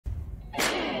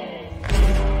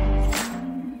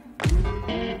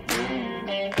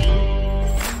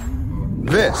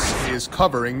This is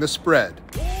Covering the Spread,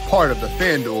 part of the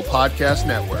FanDuel Podcast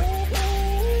Network.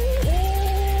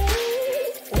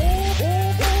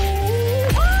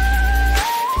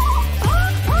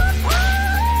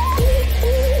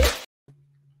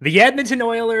 The Edmonton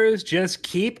Oilers just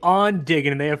keep on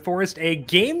digging, and they have forced a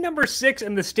game number 6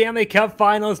 in the Stanley Cup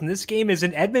Finals, and this game is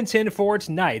in Edmonton for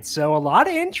tonight. So a lot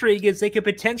of intrigue as they could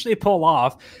potentially pull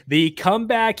off the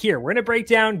comeback here. We're going to break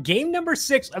down game number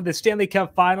 6 of the Stanley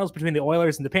Cup Finals between the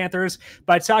Oilers and the Panthers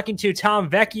by talking to Tom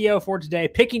Vecchio for today,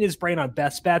 picking his brain on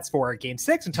best bets for game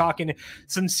 6 and talking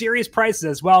some serious prices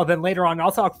as well. Then later on,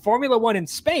 I'll talk Formula One in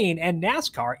Spain and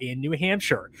NASCAR in New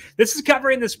Hampshire. This is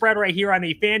Covering the Spread right here on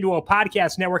the FanDuel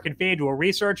Podcast Network and FanDuel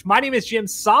Research. My name is Jim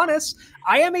Sonis.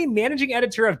 I am a managing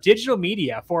editor of digital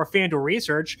media for FanDuel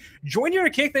Research. Joined here to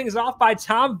kick things off by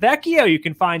Tom Vecchio. You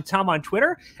can find Tom on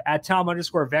Twitter at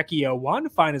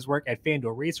Tom_Vecchio1. Find his work at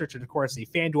FanDuel Research and, of course, the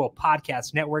FanDuel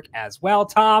Podcast Network as well.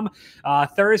 Tom,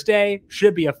 Thursday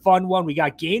should be a fun one. We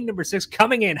got game number 6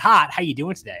 coming in hot. How you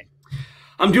doing today?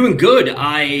 I'm doing good.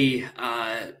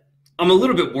 I'm a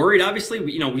little bit worried, obviously.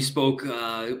 We spoke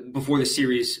before the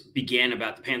series began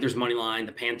about the Panthers' money line,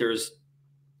 the Panthers,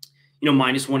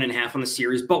 -1.5 on the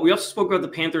series. But we also spoke about the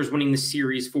Panthers winning the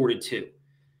series 4-2.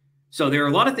 So there are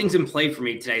a lot of things in play for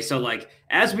me today. So,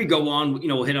 as we go on,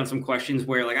 we'll hit on some questions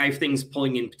where, I have things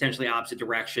pulling in potentially opposite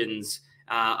directions.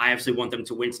 I absolutely want them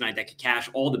to win tonight. That could cash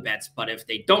all the bets. But if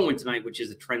they don't win tonight, which is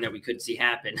a trend that we could see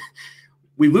happen,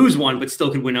 we lose one but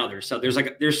still could win others. So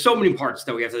there's so many parts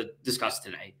that we have to discuss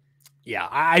today. Yeah,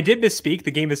 I did misspeak.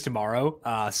 The game is tomorrow,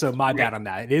 so my bad on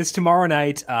that. It is tomorrow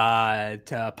night.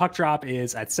 Puck drop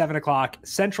is at 7 o'clock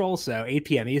Central, so 8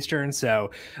 p.m. Eastern, so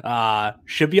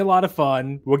should be a lot of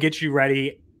fun. We'll get you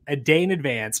ready a day in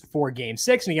advance for game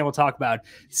 6. And again, we'll talk about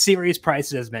series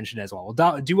prices as mentioned as well.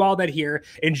 We'll do all that here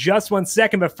in just 1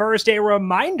 second. But first, a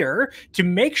reminder to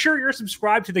make sure you're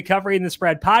subscribed to the Covering the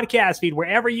Spread podcast feed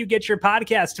wherever you get your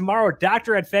podcast. Tomorrow,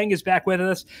 Dr. Ed Feng is back with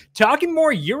us talking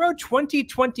more Euro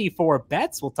 2024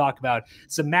 bets. We'll talk about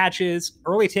some matches,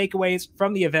 early takeaways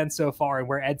from the event so far, and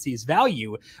where Ed sees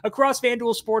value across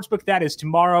FanDuel Sportsbook. That is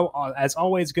tomorrow. As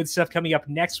always, good stuff coming up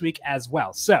next week as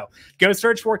well. So go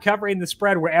search for Covering the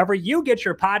Spread wherever you get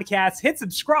your podcasts, hit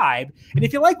subscribe, and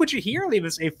if you like what you hear, leave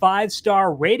us a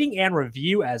 5-star rating and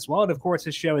review as well. And of course,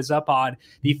 this show is up on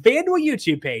the FanDuel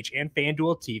YouTube page and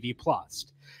FanDuel TV Plus.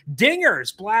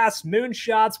 Dingers, blasts,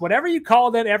 moonshots, whatever you call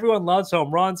them, everyone loves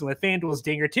home runs. And with FanDuel's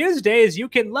Dinger Tuesdays, you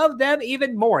can love them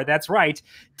even more. That's right.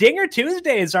 Dinger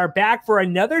Tuesdays are back for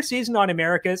another season on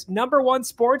America's #1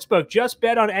 sportsbook. Just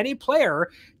bet on any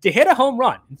player to hit a home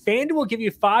run. FanDuel will give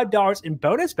you $5 in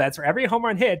bonus bets for every home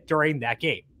run hit during that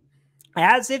game.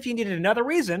 As if you needed another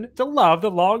reason to love the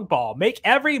long ball. Make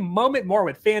every moment more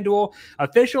with FanDuel,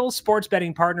 official sports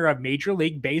betting partner of Major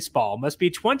League Baseball. Must be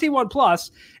 21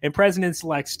 plus and present in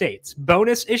select states.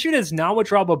 Bonus issued as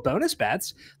non-withdrawable bonus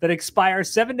bets that expire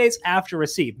 7 days after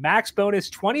receipt. Max bonus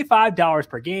 $25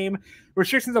 per game.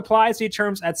 Restrictions apply. See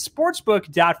terms at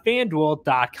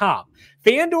sportsbook.fanduel.com.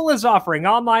 FanDuel is offering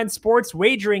online sports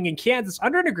wagering in Kansas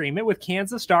under an agreement with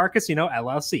Kansas Star Casino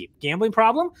LLC. Gambling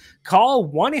problem?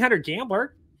 Call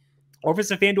 1-800-GAMBLER or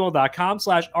visit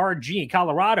FanDuel.com/RG in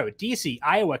Colorado, DC,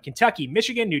 Iowa, Kentucky,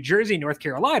 Michigan, New Jersey, North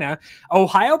Carolina,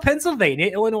 Ohio, Pennsylvania,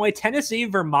 Illinois, Tennessee,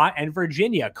 Vermont, and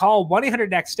Virginia. Call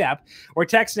 1-800-NEXT-STEP or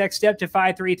text NEXT STEP to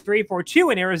 53342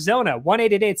 in Arizona,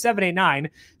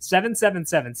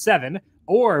 1-888-789-7777.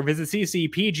 Or visit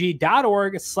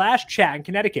ccpg.org/chat in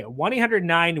Connecticut,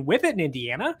 1-800-9-WITH-IT in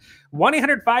Indiana,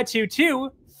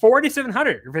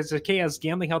 1-800-522-4700. Or visit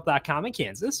ksgamblinghelp.com in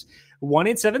Kansas,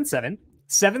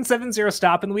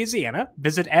 1-877-770-STOP in Louisiana.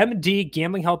 Visit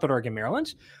mdgamblinghelp.org in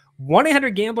Maryland,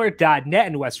 1-800-GAMBLER.net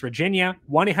in West Virginia,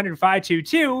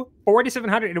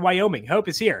 1-800-522-4700 in Wyoming. Hope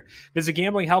is here. Visit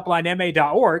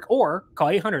gamblinghelplinema.org or call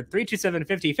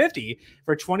 800-327-5050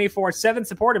 for 24/7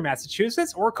 support in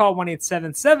Massachusetts, or call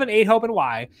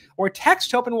 1-877-8-HOPE-NY or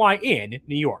text HOPE-NY in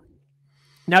New York.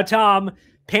 Now, Tom,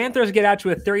 Panthers get out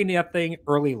to a 30-0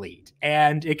 early lead,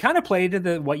 and it kind of played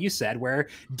into what you said, where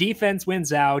defense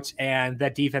wins out and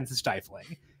that defense is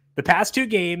stifling. The past 2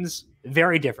 games,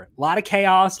 very different. A lot of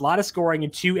chaos, a lot of scoring,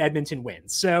 and 2 Edmonton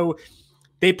wins. So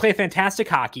they play fantastic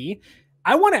hockey.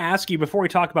 I want to ask you, before we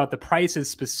talk about the prices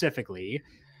specifically,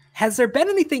 has there been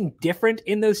anything different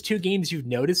in those 2 games you've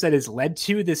noticed that has led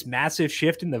to this massive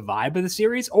shift in the vibe of the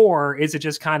series? Or is it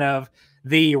just kind of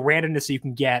the randomness you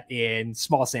can get in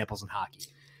small samples in hockey?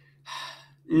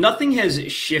 Nothing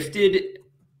has shifted.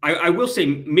 I will say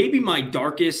maybe my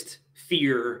darkest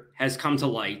fear has come to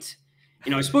light.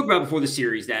 I spoke about before the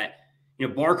series that,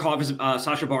 Barkov is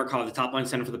Sasha Barkov, the top line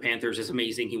center for the Panthers, is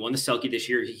amazing. He won the Selke this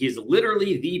year. He is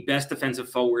literally the best defensive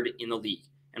forward in the league.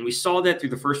 And we saw that through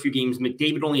the first few games.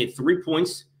 McDavid only had 3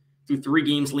 points through 3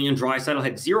 games. Leon Draisaitl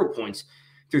had 0 points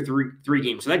through three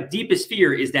games. So that deepest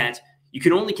fear is that you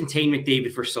can only contain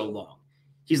McDavid for so long.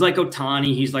 He's like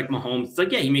Ohtani. He's like Mahomes. It's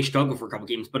like, yeah, he may struggle for a couple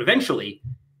games, but eventually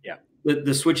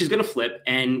the switch is going to flip.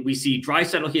 And we see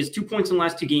Draisaitl, he has 2 points in the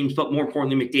last 2 games, but more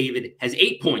importantly, McDavid has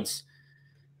 8 points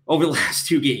over the last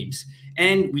 2 games.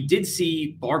 And we did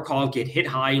see Barkov get hit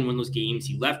high in one of those games.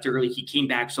 He left early. He came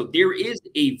back. So there is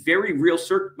a very real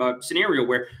scenario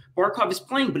where Barkov is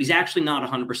playing, but he's actually not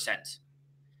 100%.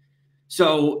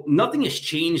 So nothing has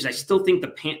changed. I still think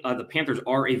the Panthers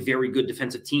are a very good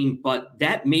defensive team, but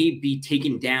that may be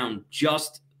taken down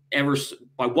just ever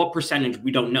by what percentage,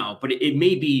 we don't know. But it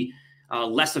may be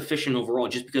less efficient overall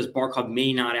just because Barkov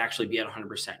may not actually be at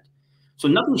 100%. So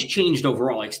nothing's changed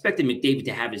overall. I expected McDavid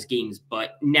to have his games,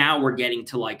 but now we're getting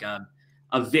to like a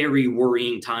very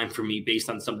worrying time for me based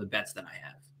on some of the bets that I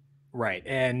have. Right.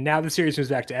 And now the series moves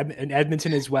back to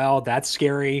Edmonton as well. That's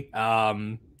scary.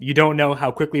 You don't know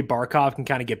how quickly Barkov can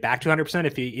kind of get back to 100%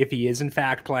 if he is in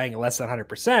fact playing less than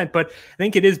 100%. But I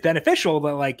think it is beneficial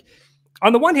that, like,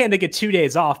 on the one hand, they get 2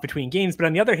 days off between games, but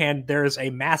on the other hand, there's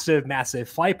a massive, massive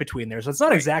flight between there. So it's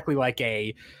not exactly like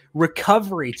a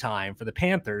recovery time for the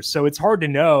Panthers. So it's hard to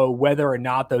know whether or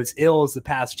not those ills the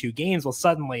past 2 games will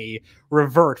suddenly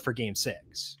revert for game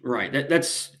 6. Right.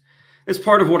 That's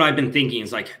part of what I've been thinking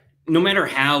is, like, no matter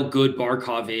how good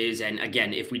Barkov is, and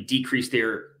again, if we decrease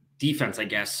their defense, I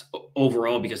guess,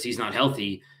 overall because he's not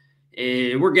healthy,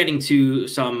 we're getting to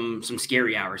some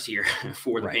scary hours here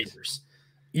for the Panthers.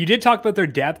 You did talk about their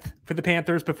depth for the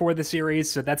Panthers before the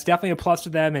series, so that's definitely a plus to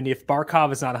them. And if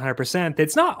Barkov is not 100%,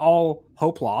 it's not all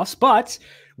hope lost. But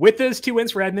with those 2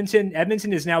 wins for Edmonton,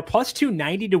 Edmonton is now plus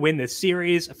 290 to win this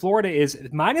series. Florida is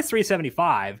minus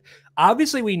 375.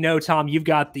 Obviously, we know, Tom, you've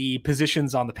got the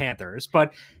positions on the Panthers,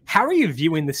 but how are you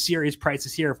viewing the series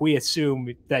prices here if we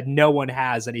assume that no one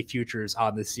has any futures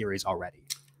on this series already?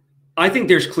 I think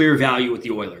there's clear value with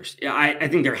the Oilers. I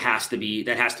think that has to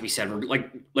be said.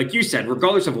 Like you said,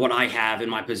 regardless of what I have in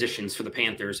my positions for the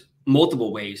Panthers,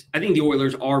 multiple ways, I think the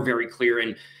Oilers are very clear.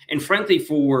 And frankly,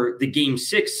 for the game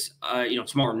 6,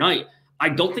 tomorrow night, I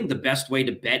don't think the best way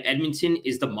to bet Edmonton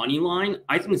is the money line.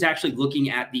 I think it's actually looking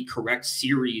at the correct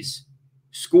series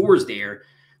scores there,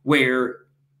 where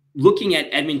looking at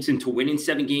Edmonton to win in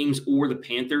 7 games or the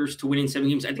Panthers to win in 7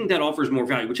 games, I think that offers more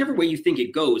value. Whichever way you think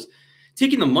it goes,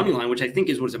 taking the money line, which I think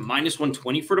is, minus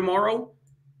 120 for tomorrow,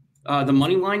 the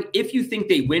money line, if you think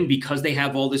they win because they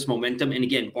have all this momentum, and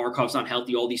again, Barkov's not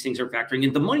healthy, all these things are factoring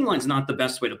in, the money line's not the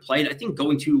best way to play it. I think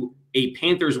going to a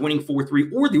Panthers winning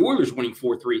 4-3 or the Oilers winning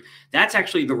 4-3, that's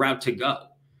actually the route to go.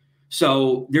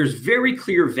 So there's very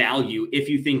clear value if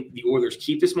you think the Oilers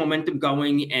keep this momentum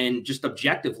going, and just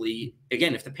objectively,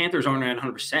 again, if the Panthers aren't at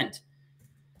 100%,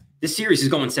 this series is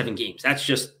going 7 games. That's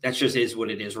just is what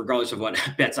it is, regardless of what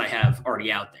bets I have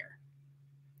already out there.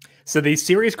 So the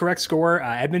series correct score,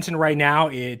 Edmonton right now,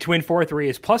 to win 4-3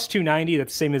 is plus 290.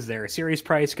 That's the same as their series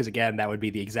price, because again, that would be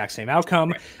the exact same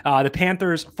outcome. Right. The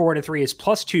Panthers 4-3 is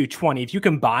plus 220. If you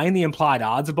combine the implied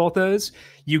odds of both those,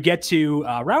 you get to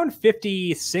around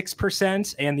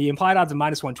 56%, and the implied odds of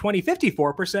minus 120,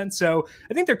 54%. So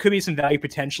I think there could be some value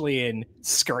potentially in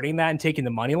skirting that and taking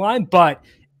the money line, but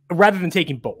rather than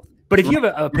taking both. But if you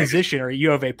have a position or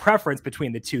you have a preference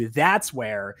between the two, that's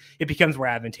where it becomes more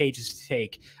advantageous to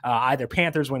take either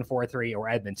Panthers win 4-3 or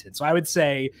Edmonton. So I would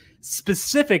say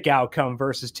specific outcome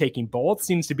versus taking both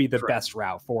seems to be the best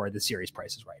route for the series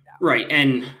prices right now. Right.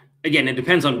 And again, it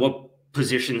depends on what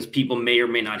positions people may or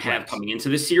may not have coming into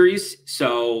the series.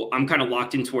 So I'm kind of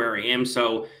locked into where I am.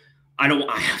 So I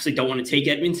actually don't want to take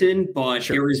Edmonton, but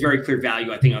there is very clear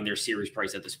value, I think, on their series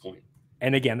price at this point.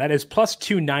 And again, that is plus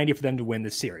 290 for them to win the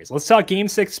series. Let's talk game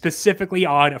 6 specifically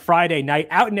on a Friday night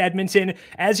out in Edmonton.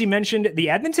 As you mentioned, the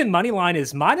Edmonton money line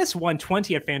is minus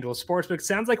 120 at FanDuel Sportsbook.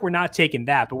 Sounds like we're not taking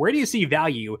that, but where do you see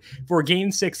value for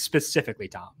game 6 specifically,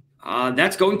 Tom?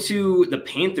 That's going to the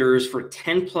Panthers for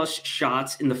 10 plus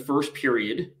shots in the first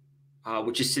period,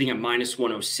 which is sitting at minus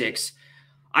 106.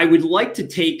 I would like to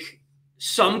take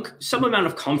some amount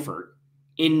of comfort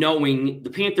in knowing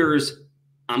the Panthers,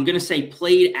 I'm going to say,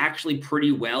 played actually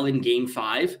pretty well in game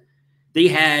 5. They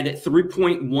had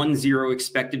 3.10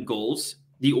 expected goals.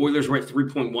 The Oilers were at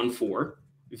 3.14,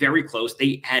 very close.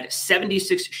 They had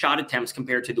 76 shot attempts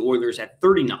compared to the Oilers at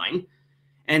 39.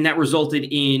 And that resulted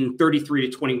in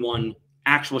 33-21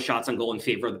 actual shots on goal in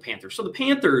favor of the Panthers. So the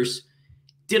Panthers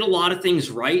did a lot of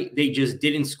things right. They just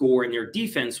didn't score, and their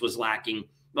defense was lacking.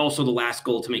 Also, the last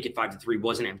goal to make it 5-3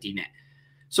 was an empty net.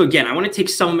 So again, I want to take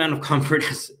some amount of comfort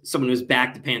as someone who's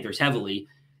backed the Panthers heavily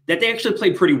that they actually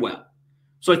played pretty well.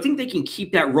 So I think they can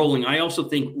keep that rolling. I also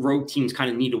think road teams kind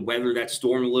of need to weather that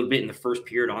storm a little bit in the first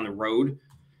period on the road.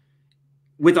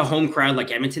 With a home crowd like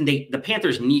Edmonton, the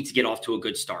Panthers need to get off to a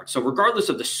good start. So regardless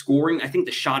of the scoring, I think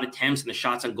the shot attempts and the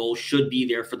shots on goal should be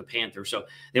there for the Panthers. So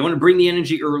they want to bring the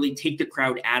energy early, take the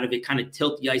crowd out of it, kind of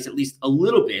tilt the ice at least a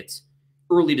little bit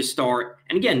early to start.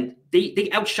 And again, they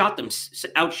attempted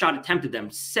them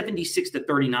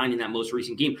 76-39 in that most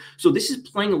recent game. So this is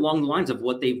playing along the lines of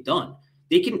what they've done.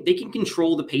 They can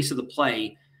control the pace of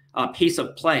play,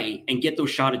 and get those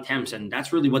shot attempts, and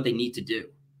that's really what they need to do.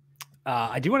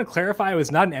 I do want to clarify, it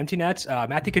was not an empty net.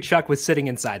 Matthew Tkachuk was sitting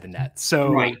inside the net.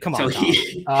 So come on,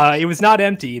 it was not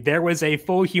empty. There was a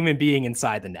full human being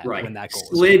inside the net when that goal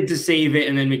slid to save it,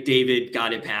 and then McDavid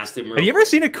got it past him. Have you ever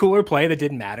seen a cooler play that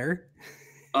didn't matter?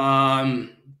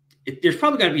 There's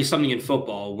probably got to be something in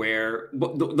football where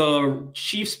the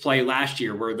Chiefs play last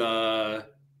year where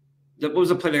what was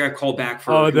the play that got called back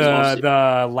for?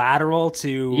 The lateral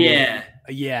to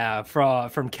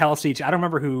from Kelsey. I don't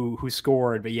remember who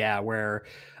scored, but where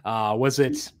was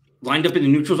it? Lined up in the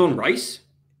neutral zone, Rice?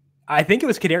 I think it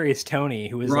was Kadarius Toney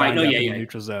who was lined up in the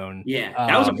neutral zone. Yeah,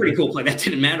 that was a pretty cool play. That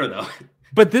didn't matter though.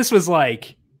 But this was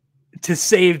like to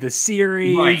save the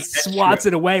series, swats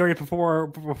it away right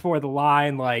before the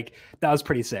line. Like that was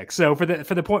pretty sick. So for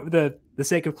the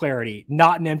sake of clarity,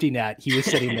 not an empty net. He was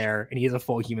sitting there and he's a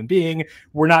full human being.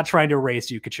 We're not trying to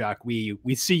erase you, Tkachuk.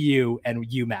 We see you and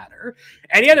you matter.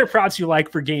 Any other props you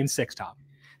like for Game 6, Tom?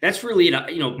 That's really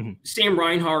it. Sam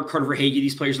Reinhart, Carter Verhaeghe,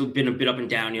 these players have been a bit up and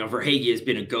down. Verhaeghe has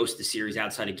been a ghost this series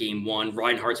outside of Game 1.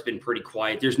 Reinhart's been pretty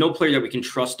quiet. There's no player that we can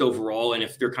trust overall. And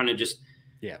if they're kind of just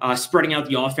spreading out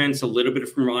the offense a little bit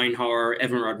from Reinhart,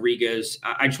 Evan Rodriguez,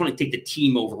 I just want to take the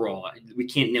team overall. We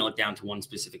can't nail it down to one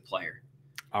specific player.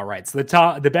 All right, so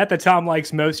the bet that Tom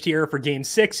likes most here for Game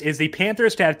 6 is the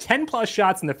Panthers to have 10-plus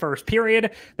shots in the first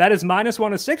period. That is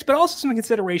 -106, but also some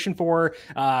consideration for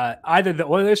either the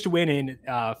Oilers to win in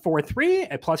 4-3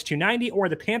 at +290 or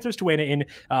the Panthers to win in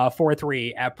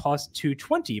 4-3 at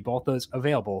 +220. Both those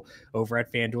available over at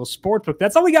FanDuel Sportsbook.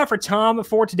 That's all we got for Tom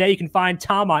for today. You can find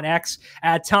Tom on X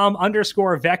at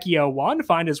Tom_Vecchio1.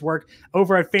 Find his work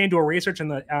over at FanDuel Research on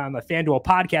the FanDuel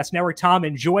Podcast Network. Tom,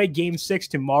 enjoy Game 6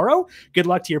 tomorrow. Good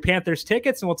luck to your Panthers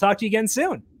tickets, and we'll talk to you again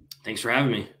soon. Thanks for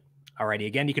having me. Alrighty,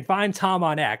 again, you can find Tom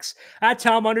on X at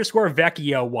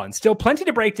Tom_Vecchio1. Still plenty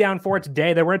to break down for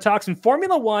today. We're going to talk some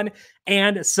Formula One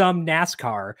and some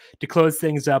NASCAR to close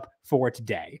things up for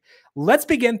today. Let's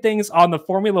begin things on the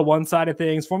Formula One side of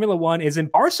things. Formula One is in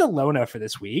Barcelona for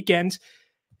this week, and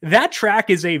that track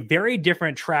is a very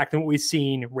different track than what we've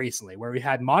seen recently, where we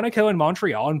had Monaco and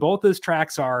Montreal, and both those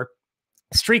tracks are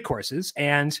street courses,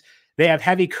 and they have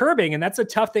heavy curbing, and that's a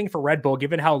tough thing for Red Bull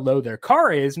given how low their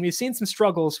car is. And we've seen some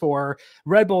struggles for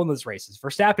Red Bull in those races.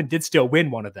 Verstappen did still win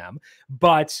one of them,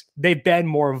 but they've been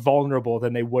more vulnerable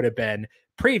than they would have been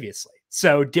previously.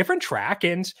 So different track.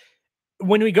 And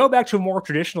when we go back to a more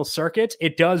traditional circuit,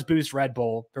 it does boost Red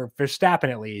Bull, or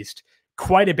Verstappen at least,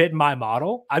 quite a bit in my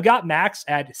model. I've got Max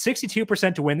at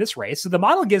 62% to win this race. So the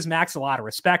model gives Max a lot of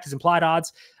respect. His implied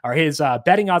odds are his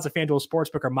betting odds at FanDuel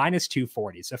Sportsbook are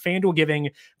 -240. So FanDuel giving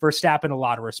Verstappen a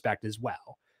lot of respect as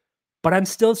well. But I'm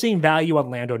still seeing value on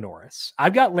Lando Norris.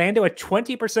 I've got Lando at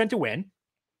 20% to win,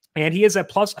 and he is at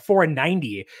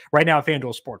 +490 right now at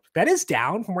FanDuel Sportsbook. That is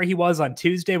down from where he was on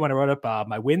Tuesday when I wrote up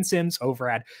my win sims over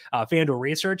at FanDuel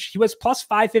Research. He was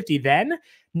 +550 then,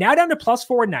 now down to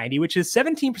 +490, which is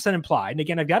 17% implied. And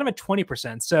again, I've got him at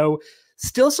 20%. So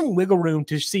still some wiggle room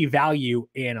to see value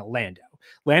in Lando.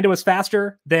 Lando was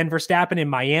faster than Verstappen in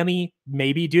Miami,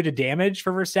 maybe due to damage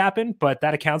for Verstappen, but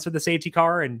that accounts for the safety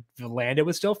car, and Lando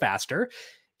was still faster.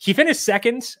 He finished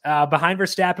second behind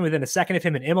Verstappen within a second of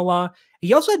him in Imola.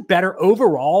 He also had better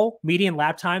overall median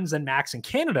lap times than Max in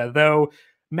Canada, though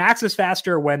Max is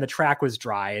faster when the track was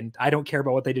dry, and I don't care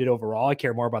about what they did overall. I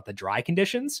care more about the dry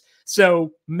conditions.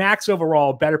 So Max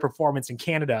overall better performance in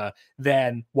Canada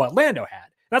than what Lando had.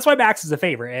 That's why Max is a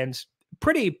favorite, and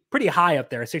pretty high up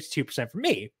there, 62% for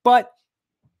me. But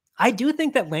I do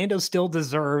think that Lando still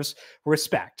deserves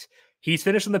respect. He's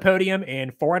finished on the podium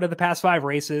in 4 out of the past 5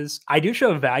 races. I do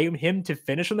show value in him to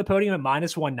finish on the podium at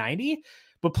 -190,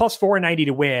 but +490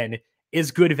 to win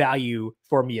is good value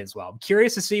for me as well. I'm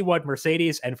curious to see what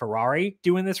Mercedes and Ferrari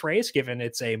do in this race, given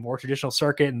it's a more traditional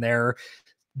circuit and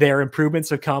their improvements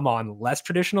have come on less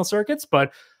traditional circuits,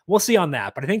 but we'll see on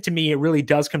that. But I think to me, it really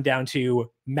does come down to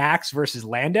Max versus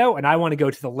Lando, and I want to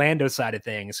go to the Lando side of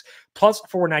things.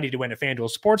 +490 to win at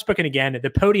FanDuel Sportsbook, and again, the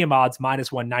podium odds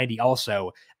 -190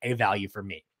 also a value for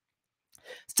me.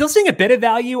 Still seeing a bit of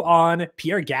value on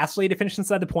Pierre Gasly to finish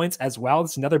inside the points as well.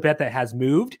 It's another bet that has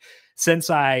moved since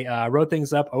I wrote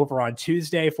things up over on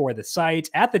Tuesday for the site.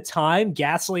 At the time,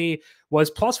 Gasly was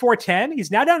plus 410.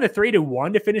 He's now down to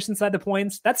 3-1 to finish inside the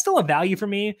points. That's still a value for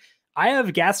me. I have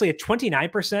Gasly at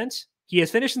 29%. He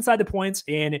has finished inside the points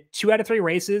in 2 out of 3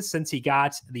 races since he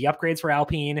got the upgrades for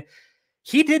Alpine.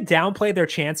 He did downplay their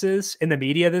chances in the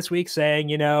media this week, saying,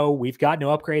 we've got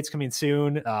no upgrades coming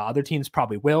soon. Other teams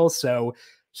probably will. So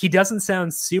he doesn't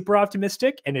sound super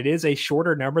optimistic, and it is a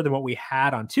shorter number than what we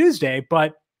had on Tuesday.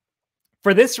 But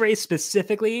for this race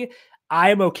specifically, I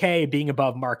am okay being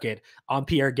above market on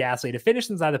Pierre Gasly to finish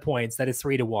inside the points. That is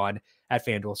 3-1 at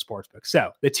FanDuel Sportsbook.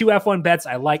 So the 2 F1 bets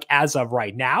I like as of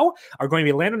right now are going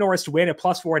to be Lando Norris to win at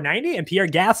plus 490 and Pierre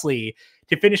Gasly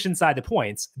to finish inside the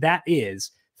points. That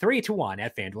is 3-1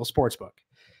 at FanDuel Sportsbook.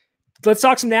 Let's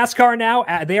talk some NASCAR now.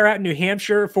 They are out in New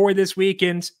Hampshire for this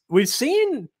weekend. We've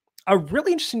seen a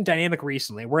really interesting dynamic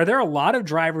recently where there are a lot of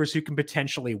drivers who can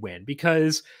potentially win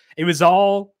because it was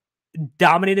all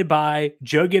dominated by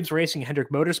Joe Gibbs Racing and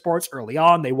Hendrick Motorsports early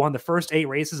on. They won the first 8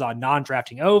 races on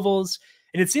non-drafting ovals,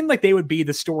 and it seemed like they would be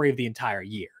the story of the entire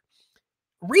year.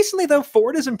 Recently, though,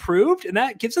 Ford has improved, and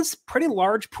that gives us a pretty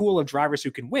large pool of drivers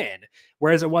who can win,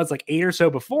 whereas it was like 8 or so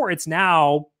before. It's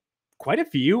now quite a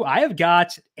few. I have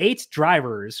got 8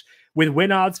 drivers with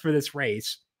win odds for this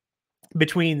race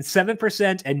between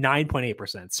 7% and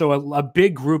 9.8%. So a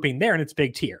big grouping there, and it's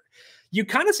big tier. You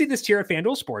kind of see this tier at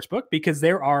FanDuel Sportsbook because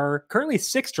there are currently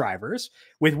 6 drivers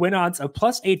with win odds of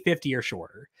plus 850 or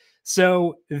shorter.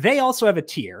 So they also have a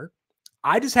tier.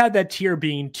 I just had that tier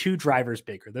being 2 drivers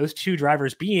bigger. Those 2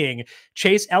 drivers being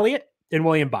Chase Elliott and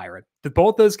William Byron.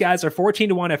 Both those guys are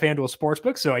 14-1 at FanDuel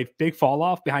Sportsbook, so a big fall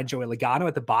off behind Joey Logano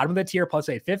at the bottom of the tier, plus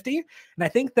 850. And I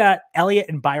think that Elliott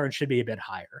and Byron should be a bit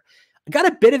higher. I got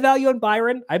a bit of value on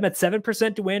Byron. I'm at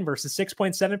 7% to win versus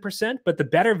 6.7%, but the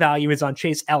better value is on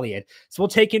Chase Elliott. So we'll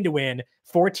take him to win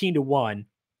 14-1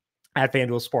 at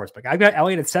FanDuel Sportsbook. I've got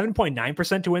Elliott at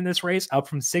 7.9% to win this race, up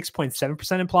from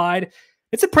 6.7% implied.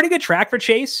 It's a pretty good track for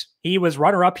Chase. He was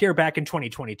runner-up here back in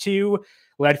 2022.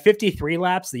 We had 53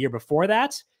 laps the year before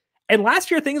that. And last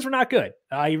year, things were not good.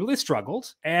 He really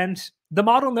struggled, and the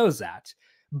model knows that.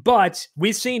 But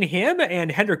we've seen him and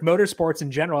Hendrick Motorsports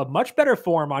in general have much better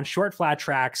form on short, flat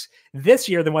tracks this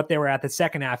year than what they were at the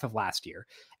second half of last year.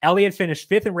 Elliott finished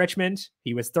 5th in Richmond.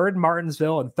 He was 3rd in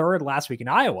Martinsville and 3rd last week in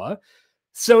Iowa.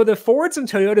 So the Fords and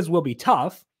Toyotas will be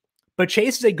tough, but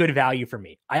Chase is a good value for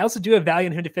me. I also do have value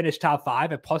in him to finish top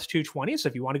 5 at plus 220. So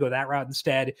if you want to go that route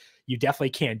instead, you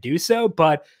definitely can do so.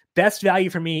 But best value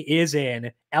for me is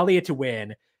in Elliott to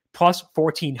win plus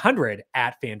 1400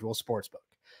 at FanDuel Sportsbook.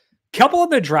 Couple of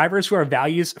the drivers who are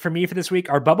values for me for this week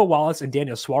are Bubba Wallace and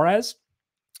Daniel Suarez.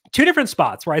 2 different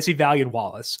spots where I see value in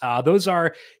Wallace. Those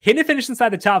are him to finish inside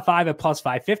the top 5 at plus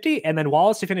 550, and then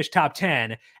Wallace to finish top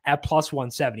 10 at plus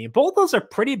 170. And both those are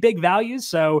pretty big values,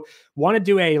 so want to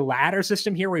do a ladder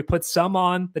system here where we put some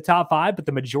on the top 5, but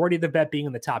the majority of the bet being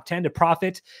in the top 10 to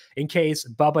profit in case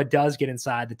Bubba does get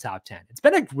inside the top 10. It's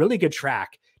been a really good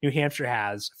track New Hampshire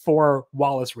has for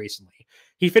Wallace recently.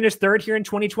 He finished 3rd here in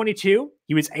 2022.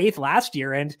 He was 8th last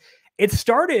year, and it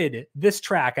started this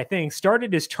track, I think,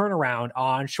 started his turnaround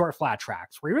on short flat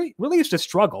tracks where he really used to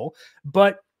struggle,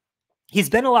 but he's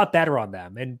been a lot better on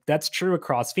them. And that's true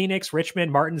across Phoenix,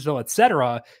 Richmond, Martinsville,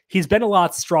 etc. He's been a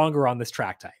lot stronger on this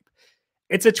track type.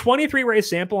 It's a 23 race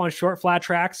sample on short flat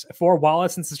tracks for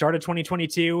Wallace since the start of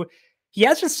 2022. He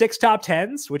has just 6 top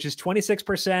 10s, which is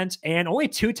 26%, and only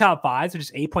 2 top 5s, which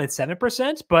is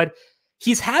 8.7%. But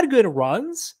he's had good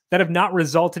runs that have not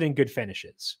resulted in good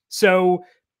finishes. So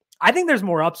I think there's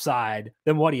more upside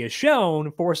than what he has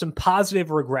shown for some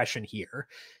positive regression here.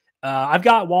 I've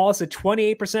got Wallace at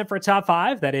 28% for a top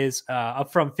 5. That is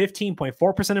up from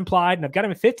 15.4% implied. And I've got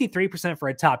him at 53% for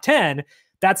a top 10.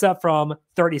 That's up from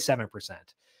 37%.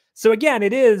 So again,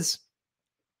 it is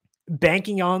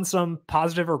banking on some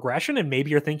positive regression. And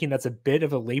maybe you're thinking that's a bit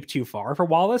of a leap too far for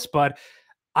Wallace, but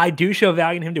I do show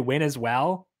value in him to win as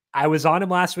well. I was on him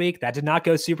last week. That did not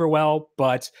go super well,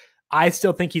 but I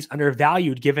still think he's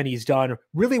undervalued given he's done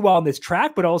really well on this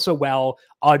track, but also well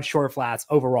on short flats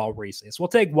overall recently. So we'll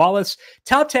take Wallace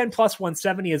top 10 plus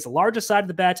 170 is the largest side of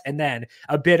the bet, and then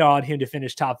a bid on him to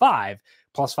finish top 5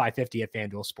 plus 550 at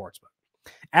FanDuel Sportsbook.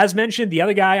 As mentioned, the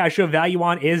other guy I show value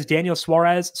on is Daniel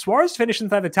Suarez. Suarez finished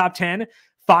inside the top 10,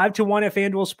 5-1 at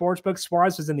FanDuel Sportsbook.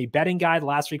 Suarez was in the betting guide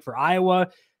last week for Iowa.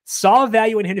 Saw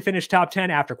value in him to finish top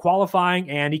 10 after qualifying,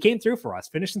 and he came through for us,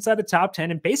 finished inside the top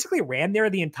 10, and basically ran there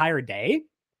the entire day.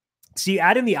 So you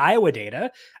add in the Iowa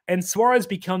data, and Suarez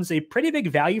becomes a pretty big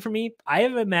value for me. I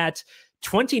have him at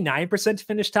 29% to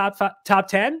finish top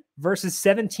 10 versus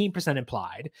 17%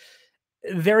 implied.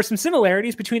 There are some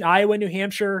similarities between Iowa and New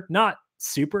Hampshire, not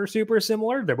super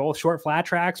similar. They're both short flat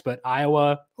tracks, but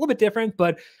Iowa a little bit different.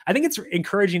 But I think it's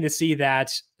encouraging to see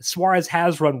that Suarez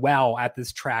has run well at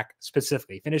this track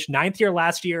specifically. Finished 9th here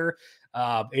last year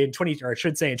in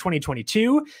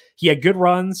 2022. He had good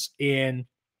runs in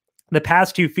the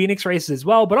past 2 Phoenix races as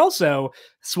well, but also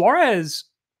Suarez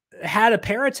had a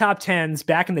pair of top 10s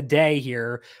back in the day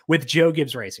here with Joe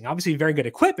Gibbs Racing. Obviously very good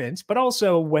equipment, but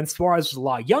also when Suarez was a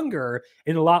lot younger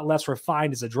and a lot less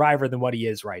refined as a driver than what he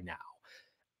is right now.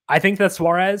 I think that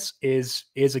Suarez is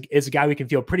a guy we can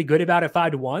feel pretty good about at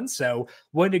 5-1. So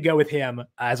wanted to go with him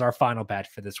as our final bet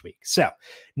for this week. So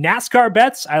NASCAR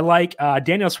bets, I like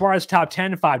Daniel Suarez top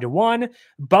 10 5-1,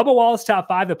 Bubba Wallace top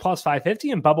 5 at plus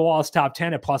 550, and Bubba Wallace top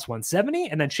 10 at plus 170,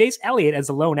 and then Chase Elliott as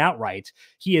a lone outright.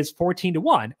 He is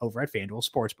 14-1 over at FanDuel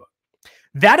Sportsbook.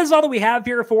 That is all that we have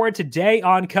here for today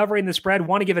on Covering the Spread.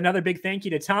 Want to give another big thank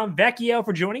you to Tom Vecchio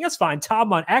for joining us. Find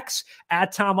Tom on X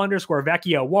at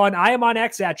Tom_Vecchio1. I am on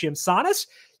X at Jim Sonis.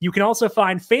 You can also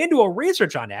find FanDuel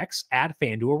Research on X at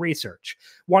FanDuel Research.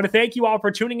 Want to thank you all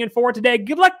for tuning in for today.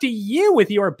 Good luck to you with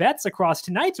your bets across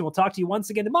tonight, and we'll talk to you once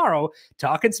again tomorrow,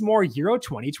 talking some more Euro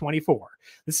 2024.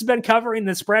 This has been Covering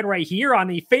the Spread right here on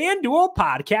the FanDuel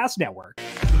Podcast Network.